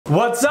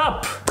What's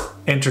up?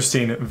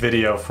 Interesting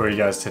video for you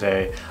guys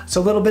today. It's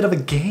a little bit of a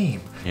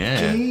game.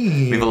 Yeah.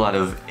 We have a lot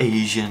of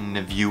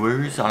Asian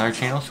viewers on our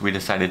channel, so we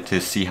decided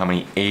to see how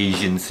many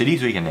Asian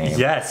cities we can name.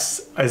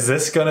 Yes. Is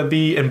this gonna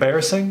be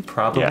embarrassing?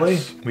 Probably.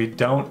 Yes. We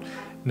don't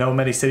know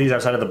many cities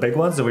outside of the big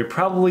ones, and we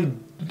probably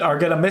are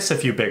gonna miss a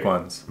few big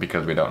ones.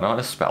 Because we don't know how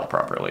to spell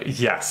properly.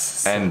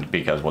 Yes. And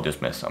because we'll just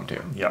miss some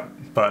too. Yep.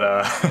 But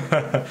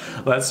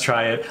let's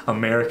try it.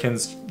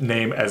 Americans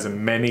name as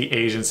many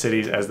Asian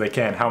cities as they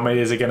can. How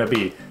many is it gonna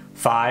be?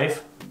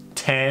 5?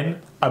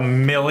 10? A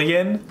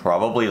million?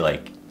 Probably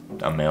like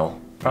a mil.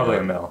 Probably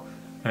a mil.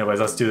 Anyways,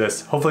 let's do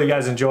this. Hopefully you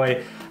guys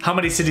enjoy. How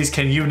many cities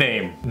can you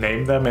name?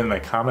 Name them in the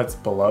comments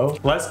below.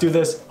 Let's do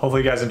this.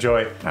 Hopefully you guys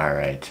enjoy. All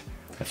right.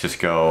 Let's just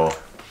go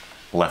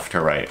left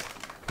to right.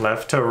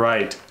 Left to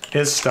right.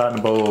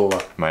 Istanbul.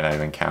 Might not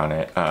even count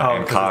it. Oh,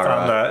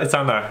 Ankara. it's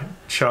on the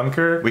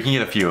chunker. We can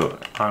get a few.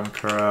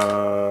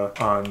 Ankara,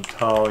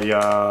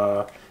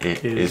 Antalya,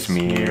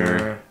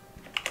 Izmir.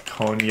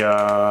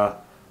 Konya.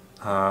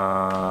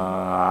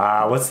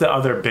 What's the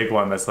other big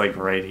one that's like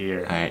right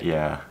here?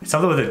 Yeah.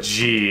 Something with a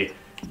G.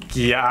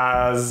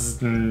 Giaznitep.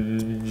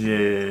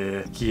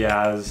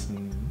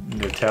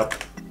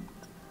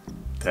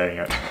 Dang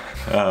it.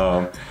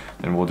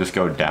 And we'll just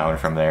go down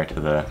from there to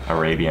the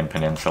Arabian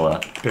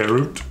Peninsula.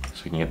 Beirut.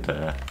 So we can get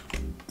the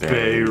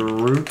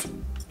Beirut.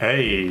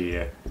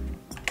 Hey.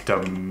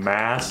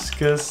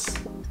 Damascus.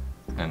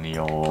 And the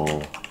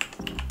old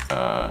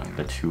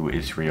the two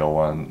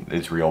Israel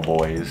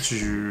boys.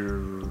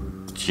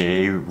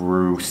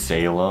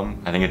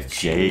 Jerusalem. I think it's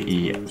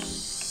Jerusalem.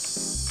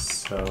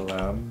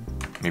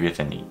 Maybe it's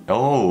an E.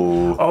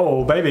 Oh.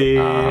 Oh baby.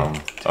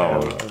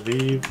 Tel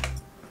Aviv.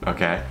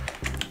 Okay.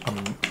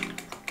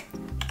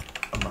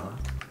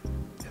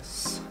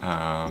 Yes.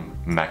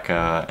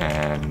 Mecca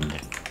and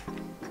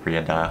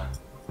Riyadh.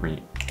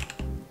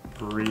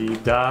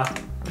 Rida.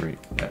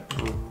 Riyadh.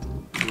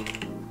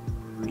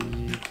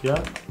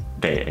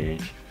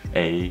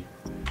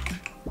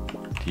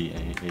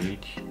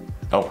 D-A-H.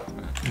 Oh.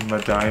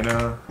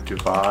 Medina.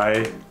 Dubai.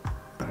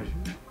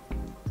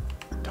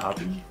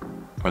 Dhabi.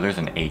 Or there's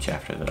an H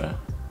after the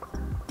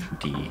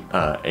D.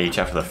 H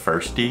after the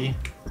first D.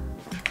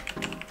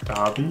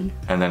 Dhabi.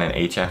 And then an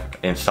H after,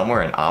 and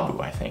somewhere in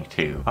Abu, I think,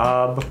 too.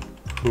 Abu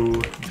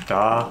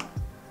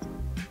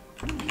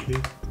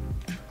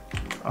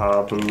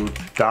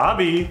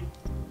Dhabi.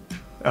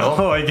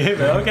 Oh, I gave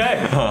it.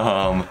 Okay.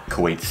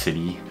 Kuwait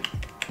City.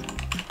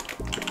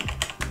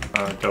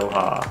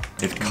 Doha.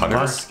 Is Qatar?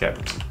 Muscat.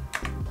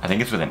 I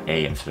think it's with an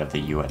A instead of the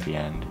U at the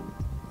end.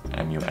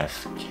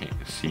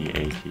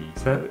 M-U-S-C-A-T.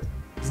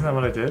 Isn't that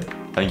what I did?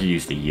 I think you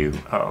used the U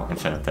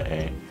instead of the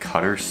A.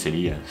 Qatar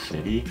City, a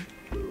city?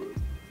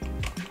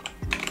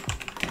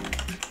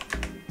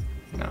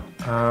 No.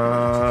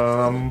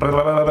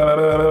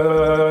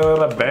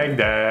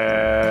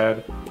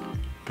 Baghdad.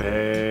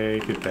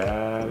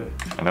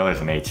 I know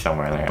there's an H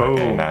somewhere there. Boom.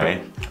 Okay, nice.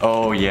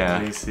 Oh yeah.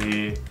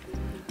 DC.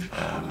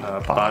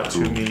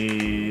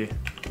 Batumi.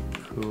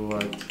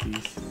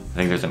 Kuwait. I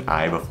think there's an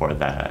I before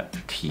that.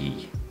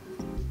 T.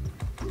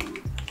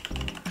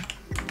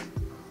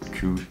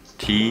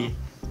 T.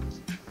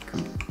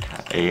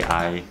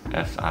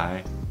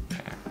 A-I-S-I.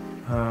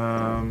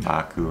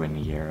 Baku and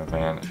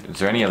Yerevan. Is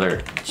there any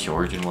other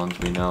Georgian ones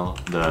we know?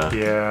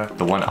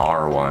 The one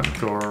R one.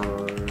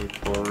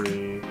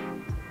 Gori.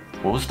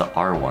 What was the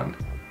R one?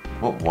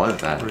 What was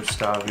that?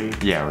 Rustavi.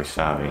 Yeah,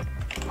 Rustavi.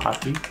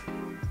 Pati.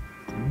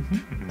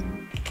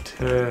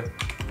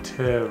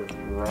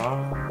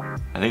 Tehran.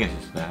 I think it's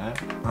just that.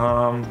 I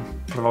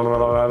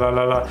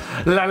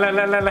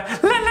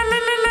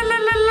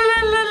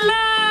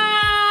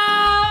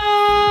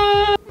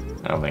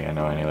don't think I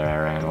know any of the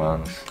Iran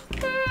ones.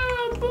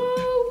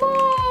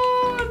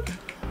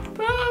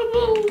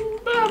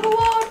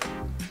 Babylon.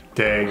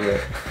 Dang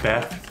it.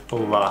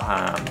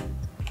 Bethlehem.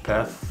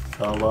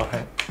 Bethel.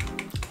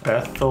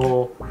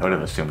 I would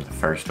have assumed the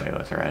first way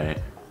was right.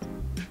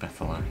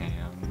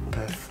 Bethlehem.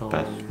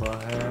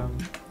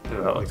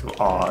 Dude, that looks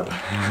odd.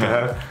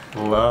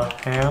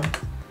 Bethlehem.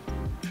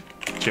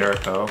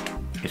 Jericho.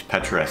 Is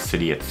Petra a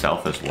city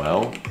itself as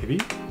well? Maybe?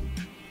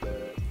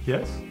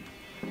 Yes.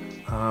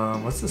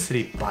 What's the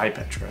city by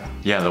Petra?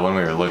 Yeah, the one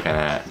we were looking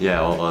at.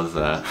 Yeah, what was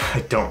that?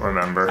 I don't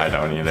remember. I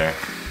don't either.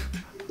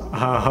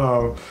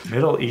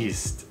 Middle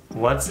East.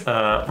 What's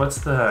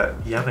the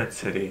Yemen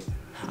city?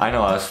 I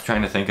know, I was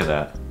trying to think of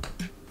that.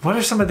 What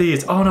are some of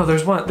these? Oh no,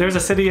 there's one. There's a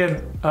city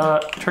in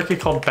Turkey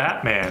called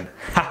Batman.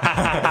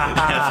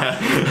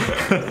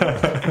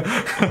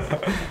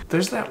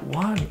 There's that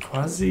one,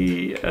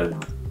 Quasi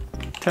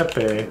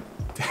Tepe.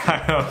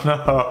 I don't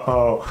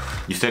know.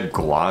 You said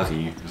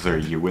Gwazi. Is there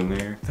a U in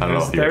there? I don't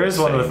know if there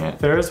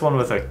is one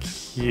with a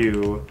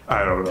Q.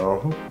 I don't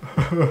know.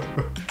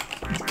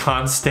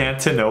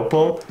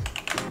 Constantinople.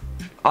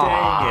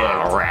 Dang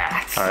it.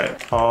 Rats. Alright.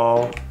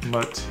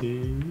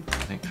 Almaty. I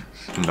think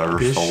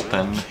Nur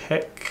Sultan.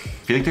 Bishkek.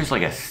 I feel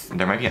like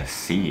there might be a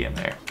C in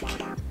there.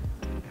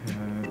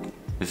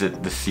 Is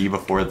it the C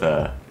before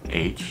the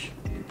H?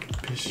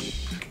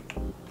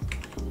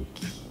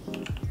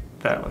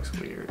 That looks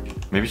weird.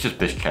 Maybe it's just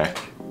Bishkek.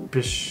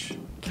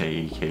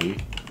 K-E-K.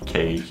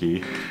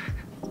 K-E-K. Okay.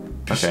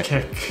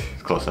 Bishkek.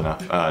 It's close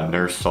enough.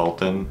 Nur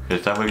Sultan.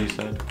 Is that what you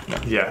said? No.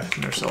 Yeah,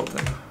 Nur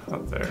Sultan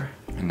up there.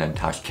 And then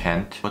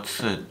Tashkent. What's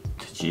the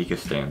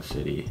Tajikistan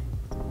city?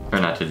 Or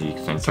not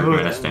Tajikistan,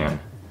 Turkmenistan.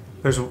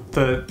 There's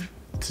the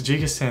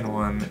Tajikistan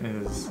one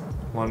is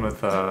one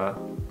with a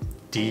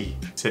D.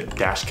 Is it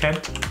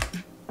Dashkent?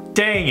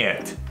 Dang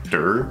it!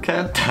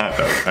 Durkent?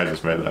 I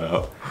just made that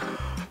up.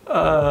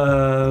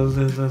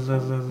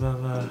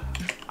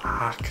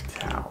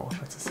 Aktau.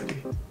 That's a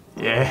city.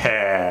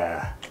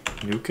 Yeah.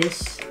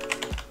 Nukus?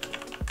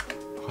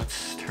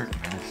 What's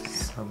Turkmenistan?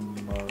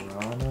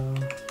 Samarana?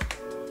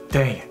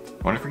 Dang it.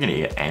 I wonder if we're gonna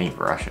get any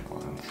Russian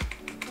ones.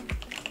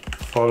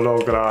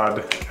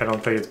 Volgograd. I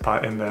don't think it's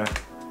in there.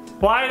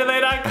 Why do they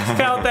not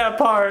count that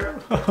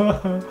part? We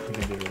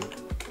can do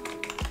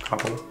a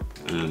couple.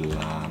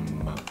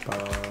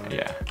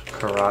 Yeah.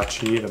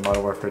 Karachi, the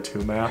Modern Warfare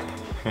 2 map.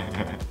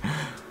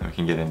 We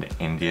can get into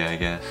India, I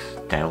guess.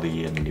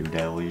 Delhi and New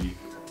Delhi.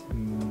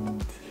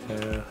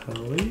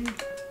 Delhi?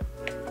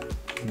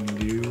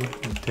 New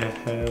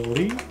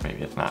Delhi?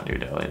 Maybe it's not New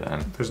Delhi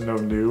then. There's no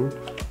new.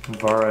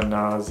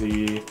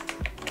 Varanasi,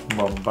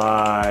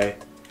 Mumbai.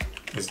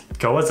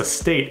 Go as a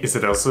state. Is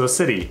it also a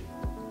city?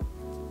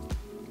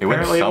 It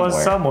went Apparently somewhere. it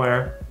was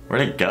somewhere.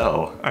 Where'd it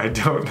go? I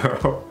don't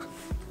know.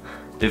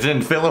 It's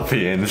in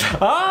Philippines.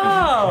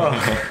 Oh!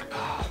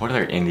 What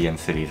other Indian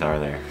cities are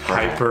there?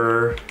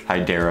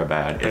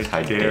 Hyderabad. It's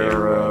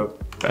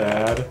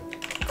Hyderabad.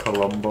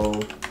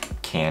 Colombo.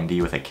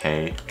 Kandy with a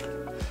K.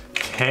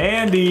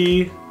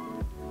 Kandy!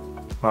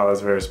 Wow,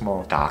 that's very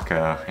small.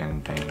 Dhaka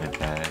in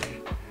Bangladesh.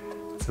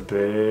 It's a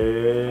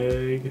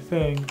big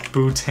thing.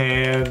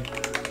 Bhutan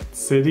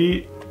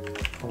City.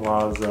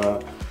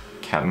 Lhasa.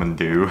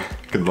 Kathmandu.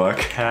 Good luck.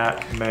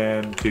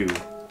 Kathmandu.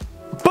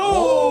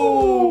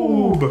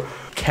 Boom!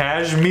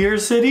 Kashmir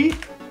City?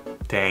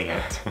 Dang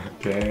it.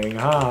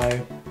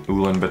 Shanghai.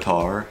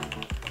 Ulaanbaatar.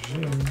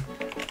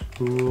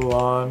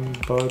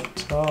 Ulaanbaatar.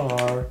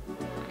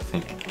 I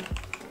think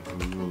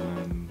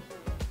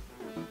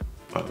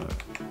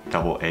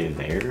double A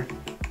there.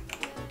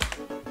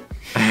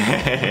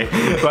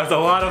 That's a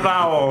lot of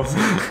vowels.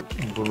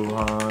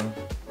 Wuhan.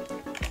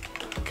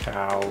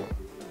 Cow.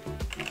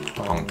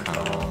 Hong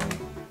Kong.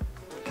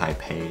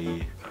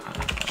 Taipei.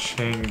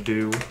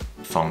 Chengdu.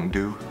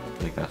 Songdo.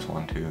 I think that's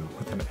one too.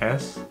 With an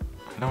S?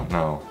 I don't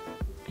know.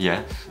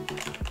 Yes.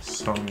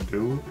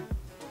 Songdu?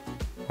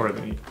 Or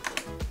the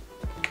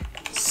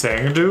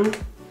Sangdu?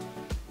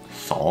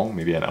 Song?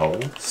 Maybe an O?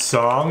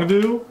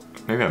 Songdu?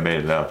 Maybe I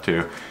made it up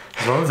too.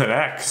 What was an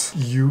X?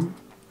 You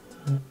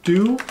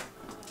do?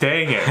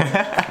 Dang it.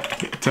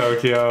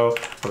 Tokyo,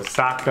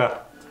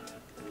 Osaka,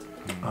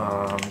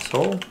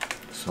 Seoul,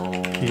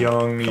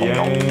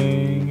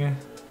 Pyongyang.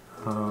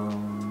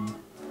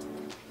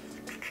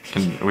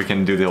 We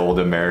can do the old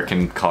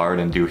American card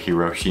and do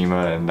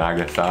Hiroshima and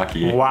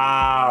Nagasaki.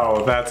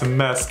 Wow, that's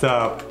messed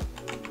up.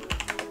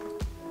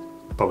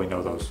 But we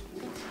know those.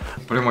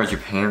 What are more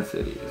Japan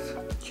cities?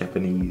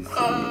 Japanese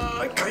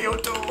cities.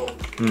 Kyoto.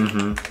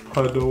 Mm-hmm.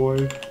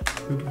 Hanoi,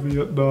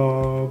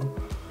 Vietnam,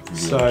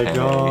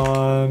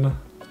 Saigon,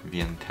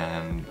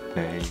 Vientiane,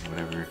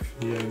 whatever.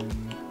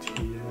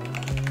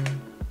 Vientiane,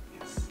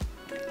 yes.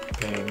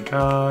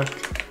 Bangkok,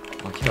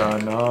 Da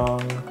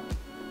Nang,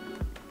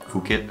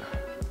 Phuket.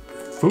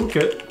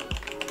 Phuket.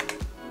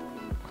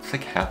 What's the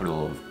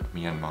capital of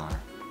Myanmar?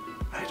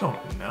 I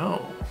don't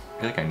know. I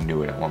feel like I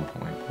knew it at one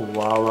point.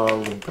 Kuala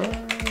Lumpur.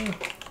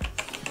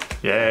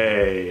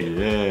 Yay.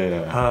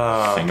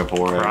 Yeah.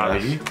 Singapore, I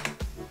guess.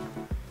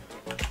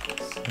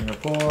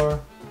 Singapore.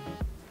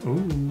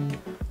 Ooh.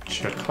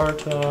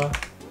 Jakarta.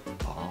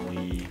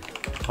 Bali.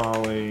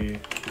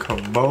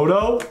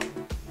 Komodo.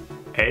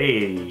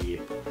 Hey.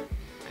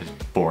 Is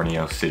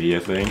Borneo City a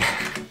thing?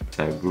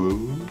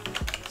 Cebu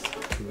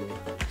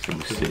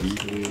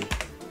City.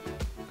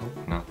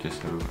 No,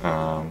 just Cebu.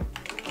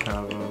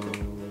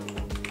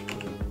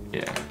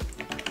 Yeah.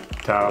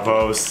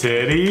 Davao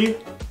City.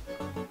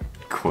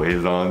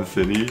 Quezon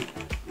City.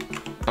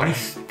 How many,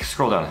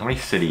 scroll down, how many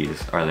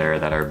cities are there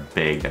that are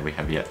big that we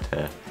have yet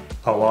to?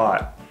 A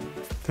lot.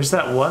 There's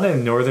that one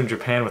in northern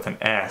Japan with an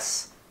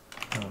S.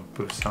 Oh,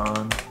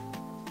 Busan.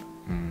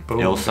 Boom.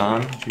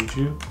 Ilsan?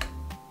 Juju.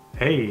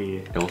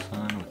 Hey.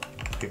 Ilsan?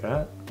 Like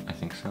that? I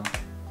think so.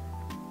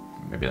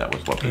 Maybe that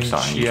was what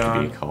Busan used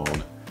to be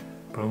called.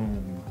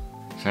 Boom.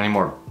 Is there any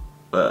more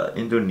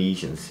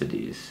Indonesian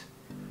cities?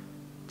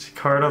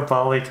 Jakarta,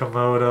 Bali,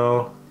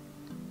 Komodo.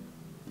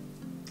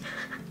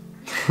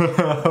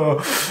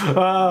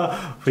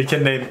 We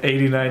can name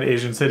 89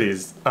 Asian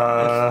cities.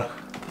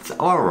 It's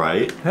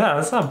alright. Yeah,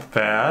 that's not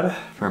bad.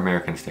 For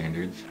American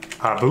standards.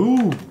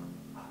 Abu.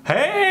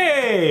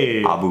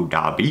 Hey! Abu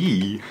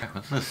Dhabi.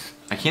 What's this?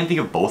 I can't think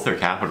of both their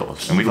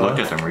capitals. And we looked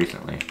at them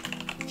recently.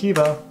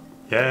 Kiba.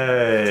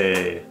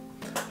 Yay.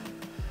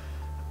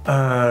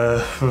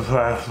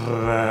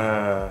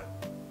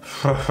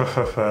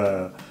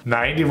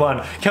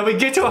 91. Can we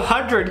get to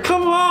 100?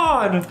 Come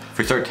on! If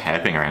we start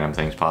typing random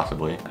things,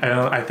 possibly.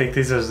 I think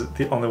these are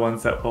the only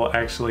ones that we'll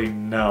actually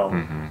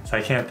know. So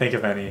I can't think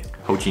of any.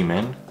 Ho Chi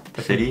Minh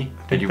City?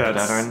 Did you put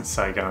that on?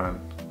 Saigon.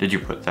 Did you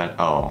put that?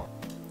 Oh.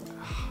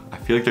 I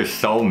feel like there's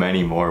so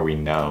many more we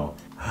know.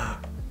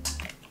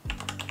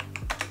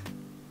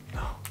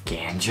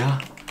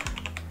 Ganja?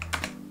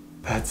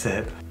 That's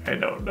it. I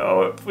don't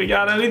know if we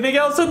got anything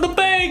else in the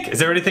bank. Is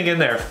there anything in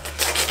there?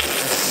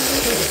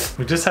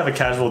 We just have a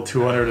casual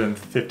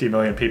 250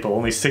 million people.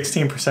 Only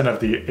 16%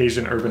 of the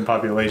Asian urban It's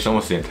population.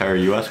 almost the entire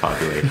US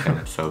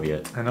population.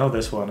 Soviet. I know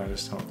this one, I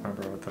just don't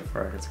remember what the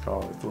frick it's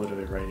called. It's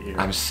literally right here.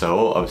 I'm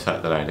so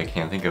upset that I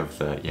can't think of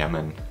the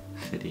Yemen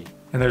city.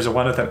 And there's a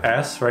one with an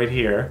S right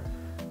here.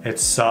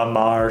 It's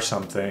Samar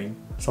something.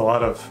 There's a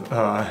lot of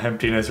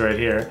emptiness right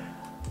here.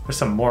 There's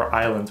some more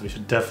islands we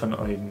should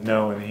definitely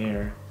know in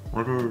here.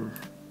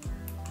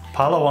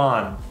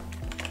 Palawan.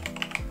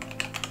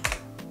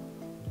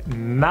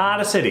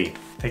 Not a city.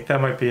 I think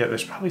that might be it.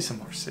 There's probably some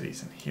more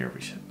cities in here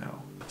we should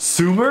know.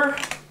 Sumer?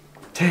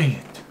 Dang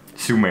it.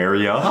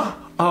 Sumeria?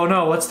 Oh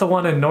no, what's the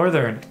one in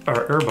northern,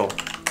 or Erbil?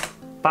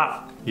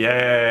 Bop.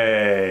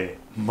 Yay.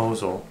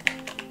 Mosul.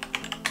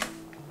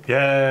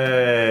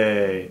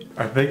 Yay.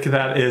 I think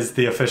that is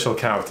the official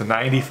count.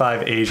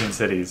 95 Asian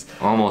cities.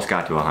 Almost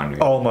got to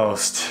 100.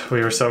 Almost.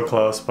 We were so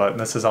close, but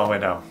this is all we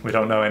know. We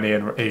don't know any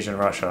in Asian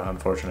Russia,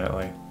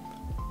 unfortunately.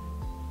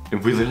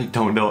 We literally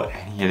don't know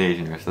any in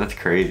Asian Russia. That's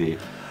crazy.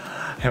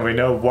 And we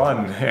know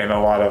one in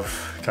a lot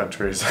of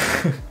countries.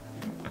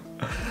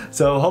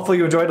 So hopefully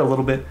you enjoyed a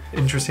little bit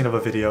interesting of a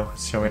video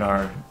showing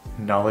our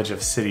knowledge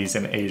of cities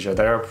in Asia.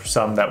 There are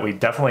some that we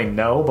definitely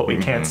know, but we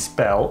can't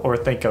spell or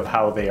think of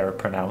how they are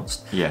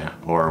pronounced. Yeah,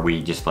 or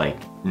we just like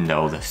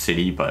know the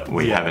city, but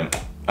we haven't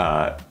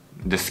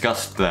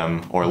discussed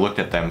them or looked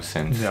at them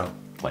since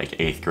like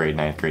 8th grade,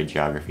 9th grade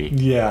geography.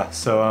 Yeah,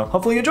 so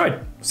hopefully you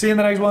enjoyed. See you in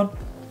the next one.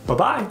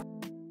 Bye-bye.